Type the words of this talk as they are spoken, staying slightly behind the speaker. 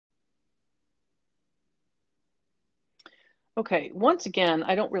Okay, once again,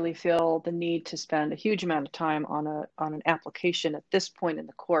 I don't really feel the need to spend a huge amount of time on an application at this point in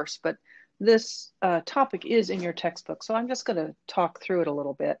the course, but this topic is in your textbook, so I'm just going to talk through it a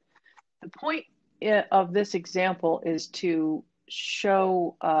little bit. The point of this example is to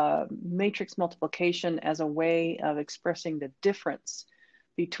show matrix multiplication as a way of expressing the difference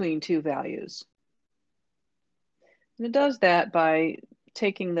between two values. And it does that by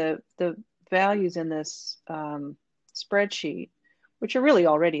taking the values in this spreadsheet, which are really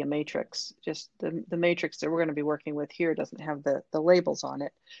already a matrix. Just the matrix that we're going to be working with here doesn't have the labels on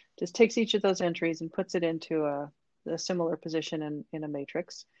it. Just takes each of those entries and puts it into a similar position in a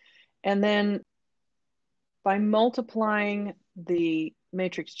matrix. And then by multiplying the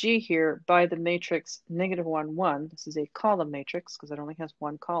matrix G here by the matrix -1, 1, this is a column matrix because it only has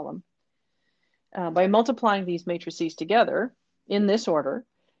one column. By multiplying these matrices together in this order,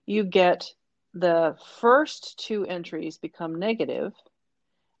 you get the first two entries become negative,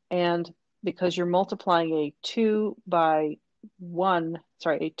 and because you're multiplying a 2 by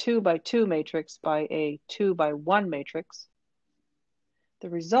 2 matrix by a 2 by 1 matrix, the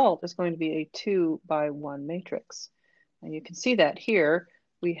result is going to be a 2 by 1 matrix. And you can see that here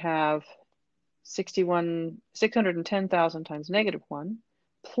we have 610,000 times -1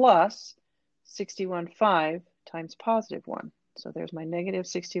 plus 615 times +1. So there's my negative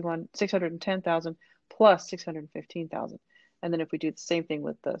 610,000 plus 615,000. And then if we do the same thing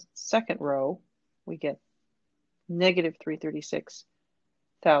with the second row, we get negative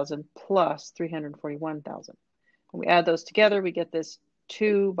 336,000 plus 341,000. When we add those together, we get this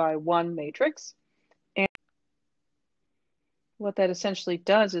 2 by 1 matrix. And what that essentially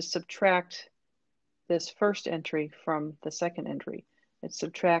does is subtract this first entry from the second entry. It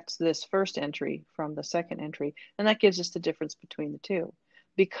subtracts this first entry from the second entry, and that gives us the difference between the two.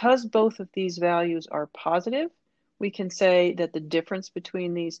 Because both of these values are positive, we can say that the difference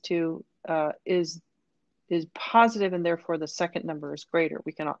between these two is positive, and therefore the second number is greater.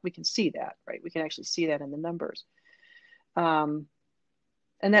 We can see that, right? We can actually see that in the numbers. And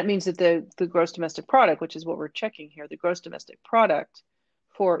that means that the gross domestic product, which is what we're checking here, the gross domestic product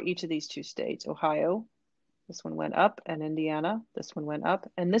for each of these two states, Ohio, this one went up, and Indiana, this one went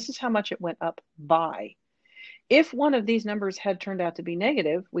up, and this is how much it went up by. If one of these numbers had turned out to be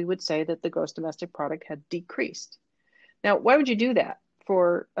negative, we would say that the gross domestic product had decreased. Now, why would you do that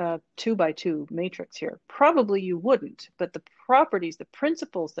for a 2 by 2 matrix here? Probably you wouldn't, but the properties, the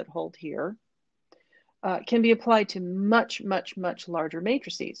principles that hold here can be applied to much, much, much larger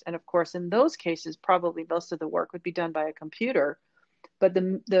matrices. And of course, in those cases, probably most of the work would be done by a computer. But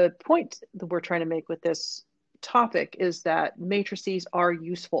the point that we're trying to make with this topic is that matrices are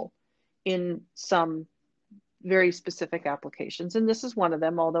useful in some very specific applications. And this is one of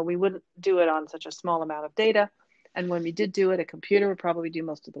them, although we wouldn't do it on such a small amount of data. And when we did do it, a computer would probably do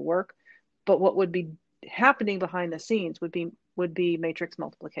most of the work. But what would be happening behind the scenes would be matrix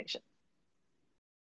multiplication.